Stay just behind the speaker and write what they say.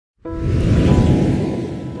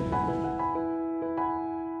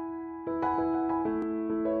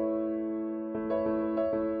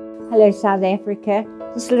Hello South Africa.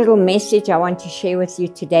 This little message I want to share with you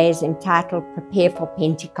today is entitled Prepare for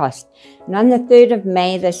Pentecost. And on the 3rd of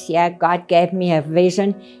May this year, God gave me a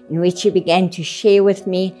vision in which He began to share with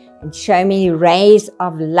me and show me rays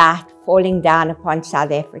of light falling down upon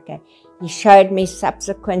South Africa. He showed me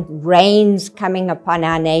subsequent rains coming upon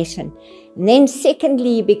our nation. And then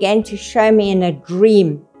secondly, He began to show me in a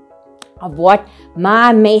dream of what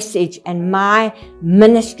my message and my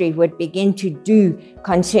ministry would begin to do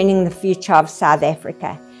concerning the future of South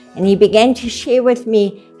Africa. And He began to share with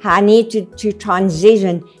me how I needed to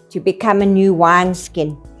transition to become a new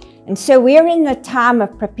wineskin. And so we're in the time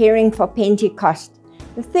of preparing for Pentecost.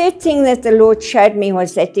 The third thing that the Lord showed me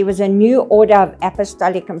was that there was a new order of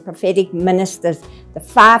apostolic and prophetic ministers, the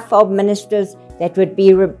fivefold ministers that would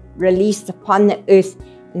be released upon the earth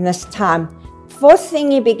in this time. Fourth thing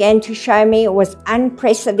He began to show me was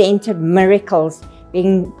unprecedented miracles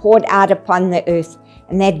being poured out upon the earth,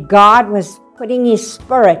 and that God was putting His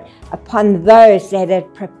Spirit upon those that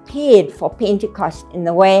had prepared for Pentecost in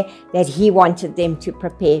the way that He wanted them to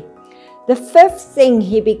prepare. The fifth thing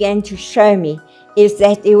He began to show me is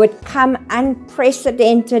that there would come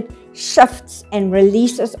unprecedented shifts and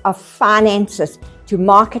releases of finances to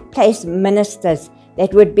marketplace ministers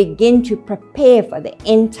that would begin to prepare for the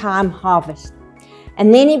end time harvest.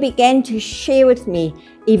 And then He began to share with me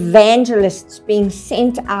evangelists being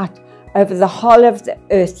sent out over the whole of the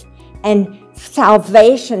earth, and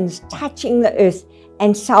salvations touching the earth,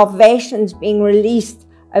 and salvations being released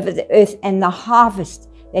over the earth, and the harvest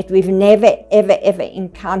that we've never, ever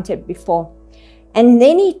encountered before. And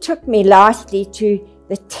then He took me lastly to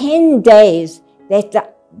the 10 days that the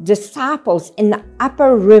disciples in the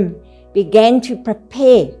upper room began to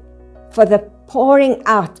prepare for the pouring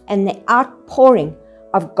out and the outpouring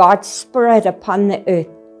of God's Spirit upon the earth.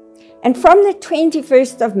 And from the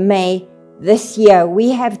 21st of May this year, we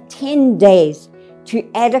have 10 days to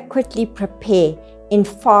adequately prepare in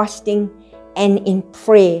fasting and in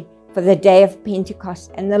prayer for the day of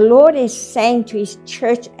Pentecost. And the Lord is saying to His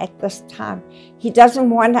church at this time, He doesn't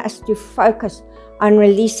want us to focus on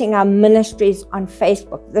releasing our ministries on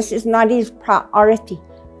Facebook. This is not His priority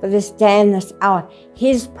for this day and this hour.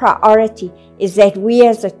 His priority is that we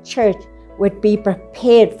as a church would be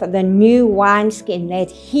prepared for the new wineskin that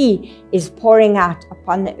He is pouring out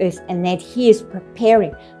upon the earth, and that He is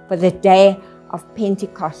preparing for the day of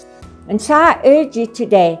Pentecost. And so I urge you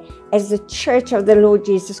today, as the church of the Lord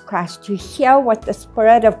Jesus Christ, to hear what the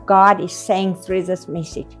Spirit of God is saying through this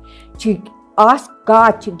message, to ask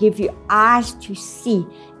God to give you eyes to see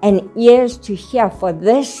and ears to hear for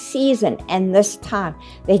this season and this time,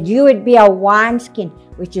 that you would be a wineskin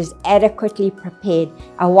which is adequately prepared,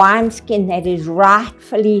 a wineskin that is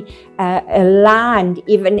rightfully aligned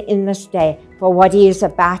even in this day for what He is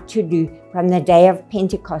about to do from the day of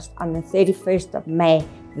Pentecost on the 31st of May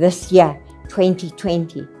this year,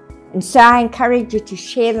 2020. And so I encourage you to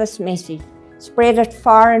share this message. Spread it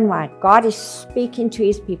far and wide. God is speaking to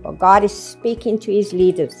His people. God is speaking to His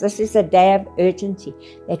leaders. This is a day of urgency,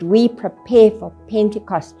 that we prepare for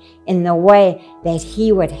Pentecost in the way that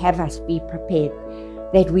He would have us be prepared,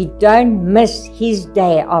 that we don't miss His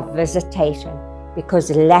day of visitation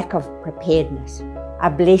because of lack of preparedness. I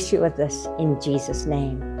bless you with this in Jesus'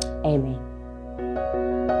 name. Amen.